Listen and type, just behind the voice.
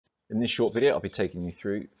In this short video, I'll be taking you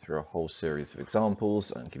through a whole series of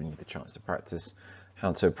examples and giving you the chance to practice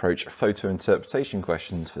how to approach photo interpretation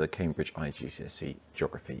questions for the Cambridge IGCSE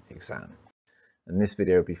Geography exam. And this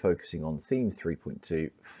video will be focusing on theme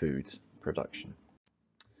 3.2, food production.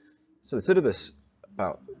 So the syllabus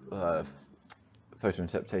about photo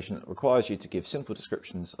interpretation requires you to give simple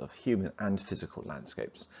descriptions of human and physical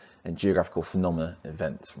landscapes and geographical phenomena,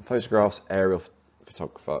 events from photographs, aerial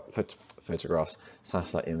photographs,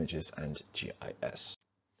 satellite images, and GIS.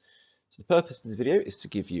 So the purpose of this video is to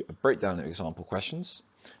give you a breakdown of example questions,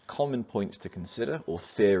 common points to consider or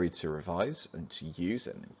theory to revise and to use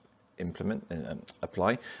and implement and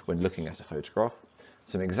apply when looking at a photograph,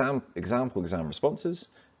 some example exam responses,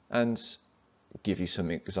 and give you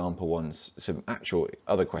some example ones, some actual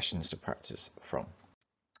other questions to practice from.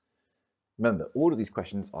 Remember, all of these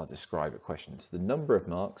questions are describer questions. The number of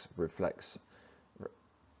marks reflects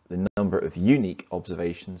the number of unique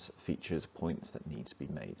observations, features, points that need to be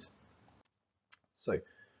made. So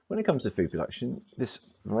when it comes to food production, this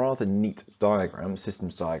rather neat diagram,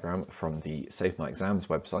 systems diagram from the Save My Exams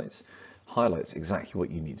website highlights exactly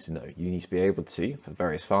what you need to know. You need to be able to, for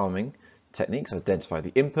various farming techniques, identify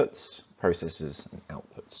the inputs, processes and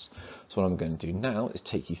outputs. So what I'm going to do now is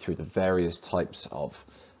take you through the various types of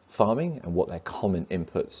farming and what their common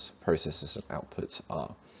inputs, processes and outputs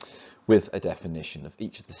are, with a definition of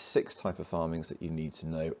each of the 6 types of farmings that you need to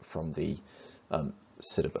know from the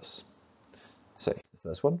syllabus. So the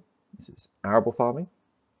first one, this is arable farming.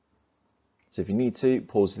 So if you need to,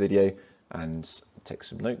 pause the video and take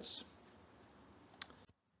some notes.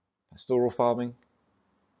 Pastoral farming,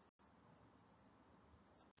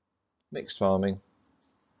 mixed farming,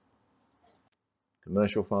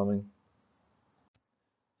 commercial farming,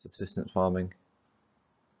 subsistence farming,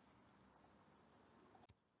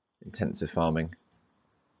 intensive farming,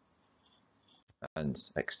 and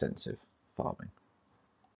extensive farming.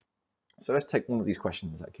 So let's take one of these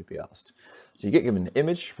questions that could be asked. So you get given an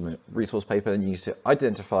image from a resource paper and you need to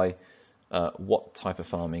identify what type of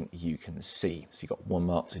farming you can see. So you've got 1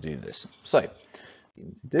 mark to do this. So what you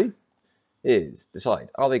need to do is decide,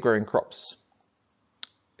 are they growing crops?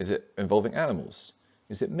 Is it involving animals?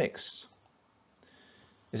 Is it mixed?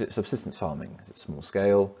 Is it subsistence farming? Is it small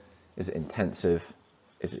scale? Is it intensive?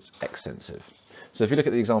 Is it extensive? So if you look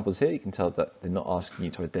at the examples here, you can tell that they're not asking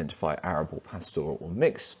you to identify arable, pastoral or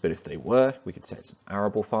mixed, but if they were, we could say it's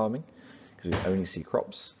arable farming because we only see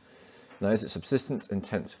crops. Now, is it subsistence,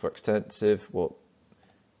 intensive or extensive? Well,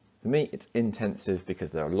 for me, it's intensive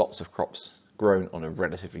because there are lots of crops grown on a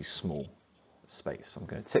relatively small space. So I'm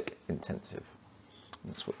going to tick intensive.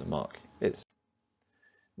 And that's what the mark is.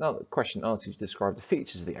 Now the question asks you to describe the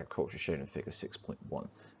features of the agriculture shown in figure 6.1. And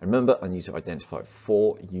remember, I need to identify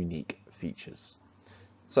 4 unique features.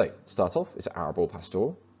 So to start off, is it arable or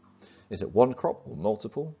pastoral? Is it one crop or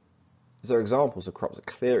multiple? Is there examples of crops,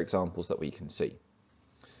 clear examples that we can see?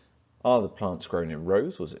 Are the plants grown in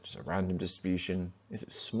rows or is it just a random distribution? Is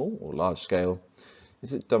it small or large scale?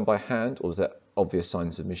 Is it done by hand or is there obvious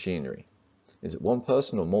signs of machinery? Is it one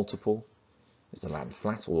person or multiple? Is the land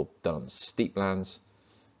flat or done on steep lands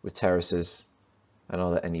with terraces? And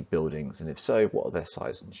are there any buildings? And if so, what are their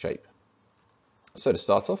size and shape? So to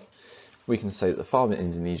start off, we can say that the farm in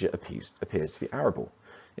Indonesia appears to be arable.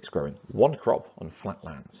 It's growing one crop on flat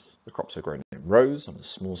lands. The crops are grown in rows on a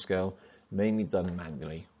small scale, mainly done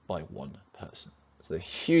manually by one person. So there are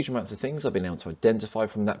huge amounts of things I've been able to identify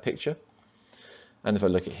from that picture. And if I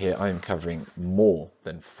look at here, I am covering more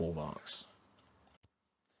than 4 marks.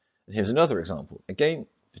 And here's another example. Again,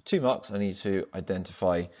 for 2 marks, I need to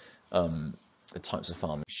identify the types of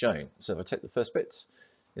farming shown. So if I take the first bit,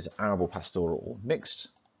 is it arable, pastoral or mixed?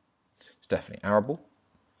 It's definitely arable.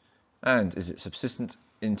 And is it subsistent,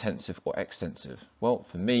 intensive or extensive? Well,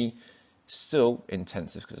 for me, still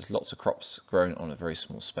intensive because there's lots of crops grown on a very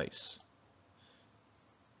small space.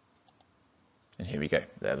 And here we go,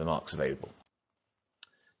 there are the marks available.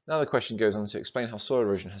 Now the question goes on to explain how soil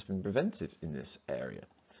erosion has been prevented in this area.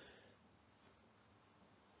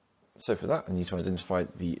 So for that, I need to identify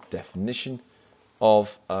the definition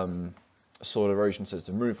of soil erosion. So it's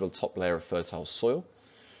the removal of the top layer of fertile soil.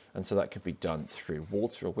 And so that could be done through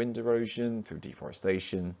water or wind erosion, through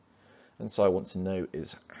deforestation. And so I want to know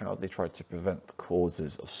is how they try to prevent the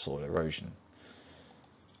causes of soil erosion.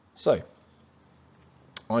 So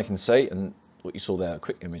I can say, and what you saw there, a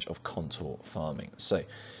quick image of contour farming. So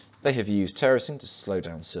they have used terracing to slow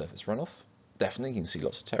down surface runoff. Definitely, you can see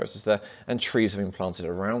lots of terraces there, and trees have been planted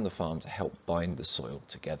around the farm to help bind the soil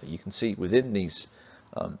together. You can see within these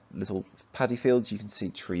little paddy fields, you can see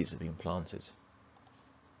trees have been planted.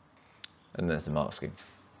 And there's the mark scheme.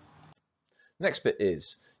 Next bit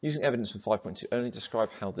is Using evidence from 5.2 only, describe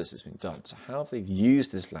how this has been done. So how have they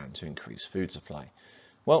used this land to increase food supply?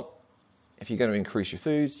 Well, if you're going to increase your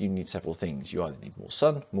food, you need several things. You either need more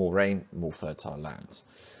sun, more rain, more fertile lands.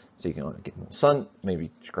 So you can either get more sun, maybe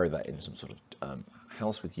grow that in some sort of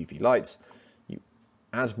house with UV lights. You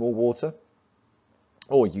add more water,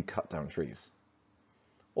 or you cut down trees.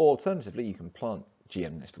 Or alternatively, you can plant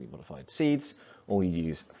genetically modified seeds, or you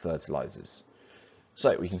use fertilizers.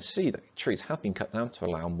 So we can see that trees have been cut down to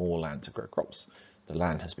allow more land to grow crops. The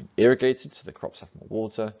land has been irrigated so the crops have more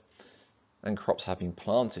water, and crops have been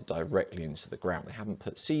planted directly into the ground. They haven't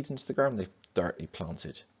put seeds into the ground, they've directly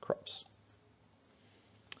planted crops.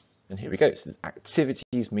 And here we go. So the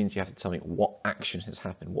activities means you have to tell me what action has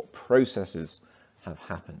happened, what processes have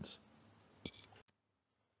happened.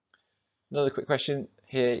 Another quick question.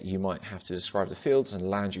 Here you might have to describe the fields and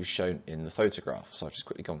land use shown in the photograph. So I've just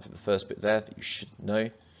quickly gone through the first bit there that you should know.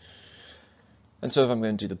 And so if I'm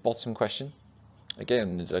going to do the bottom question, again,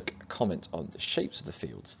 I'm going to comment on the shapes of the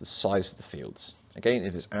fields, the size of the fields. Again,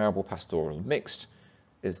 if it's arable, pastoral, or mixed,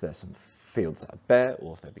 is there some fields that are bare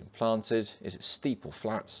or if they've been planted? Is it steep or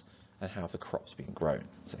flat? And how have the crops been grown?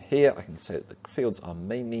 So here I can say that the fields are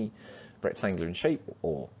mainly rectangular in shape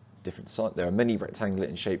or different size. There are many rectangular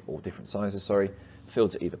in shape or different sizes,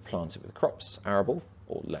 Fields are either planted with crops, arable,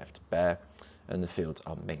 or left bare, and the fields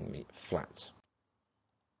are mainly flat.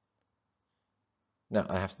 Now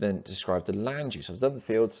I have to then describe the land use. I've done the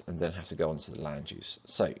fields and then have to go on to the land use.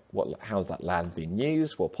 So how's that land being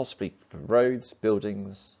used? Well, possibly for roads,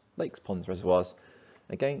 buildings, lakes, ponds, reservoirs.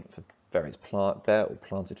 Again, for various bare or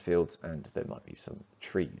planted fields, and there might be some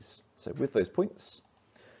trees. So with those points,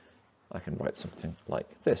 I can write something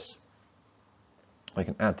like this. I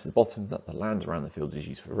can add to the bottom that the land around the fields is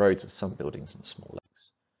used for roads with some buildings and small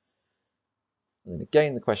lakes. And then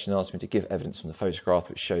again, the question asks me to give evidence from the photograph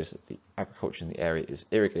which shows that the agriculture in the area is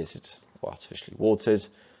irrigated or artificially watered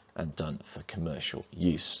and done for commercial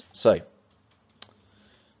use. So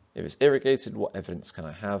if it's irrigated, what evidence can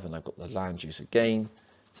I have? And I've got the land use again.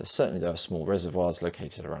 So certainly there are small reservoirs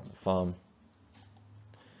located around the farm.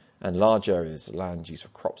 And large areas of land used for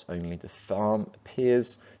crops only. The farm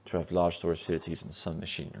appears to have large storage facilities and some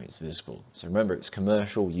machinery is visible. So remember, it's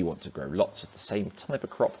commercial. You want to grow lots of the same type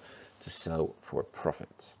of crop to sell for a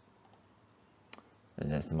profit.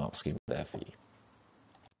 And there's the mark scheme there for you.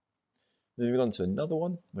 Moving on to another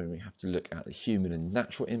one, where we have to look at the human and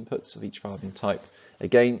natural inputs of each farming type.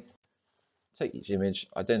 Again, take each image,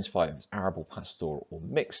 identify if it's arable, pastoral, or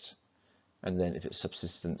mixed, and then if it's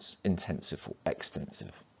subsistence, intensive, or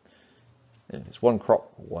extensive. And if it's one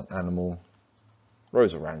crop or one animal,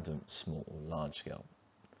 rows are random, small or large scale.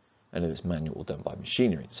 And if it's manual or done by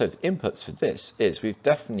machinery. So the inputs for this is we've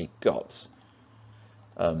definitely got,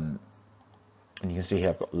 and you can see here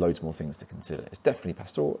I've got loads more things to consider. It's definitely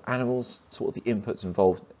pastoral, animals, so what are the inputs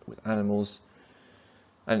involved with animals,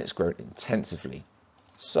 and it's grown intensively.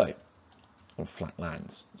 So on flat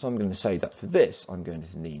lands. So I'm going to say that for this, I'm going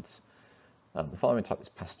to need the farming type is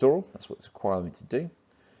pastoral. That's what it's requiring me to do,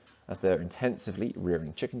 as they're intensively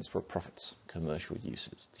rearing chickens for profits, commercial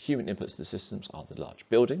uses. The human inputs to the systems are the large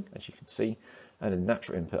building, as you can see, and the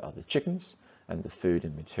natural input are the chickens and the food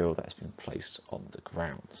and material that has been placed on the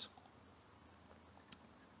ground.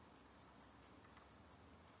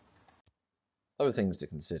 Other things to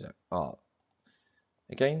consider are,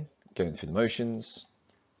 again, going through the motions.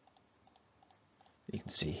 You can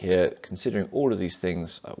see here, considering all of these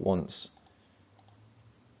things at once,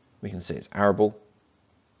 we can see it's arable,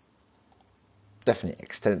 definitely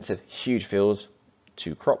extensive, huge field,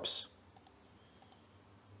 2 crops,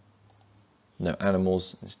 no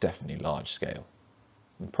animals, it's definitely large scale,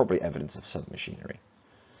 and probably evidence of some machinery.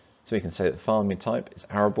 So we can say that the farming type is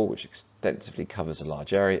arable, which extensively covers a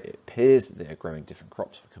large area. It appears that they are growing different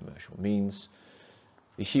crops for commercial means.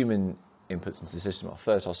 The human inputs into the system are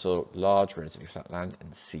fertile soil, large, relatively flat land,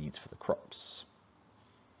 and seeds for the crops.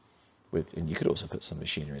 And you could also put some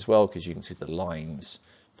machinery as well, because you can see the lines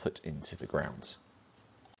put into the ground.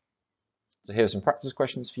 So here are some practice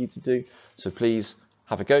questions for you to do. So please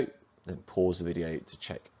have a go, then pause the video to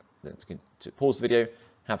check. Then to pause the video,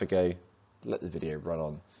 have a go, let the video run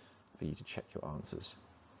on for you to check your answers.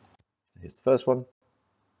 So here's the first one.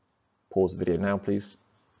 Pause the video now, please.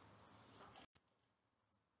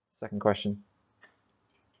 Second question.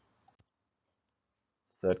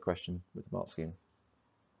 Third question with the mark scheme.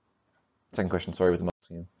 Second question, sorry, with the mark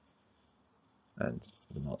scheme. And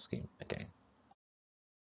the mark scheme again.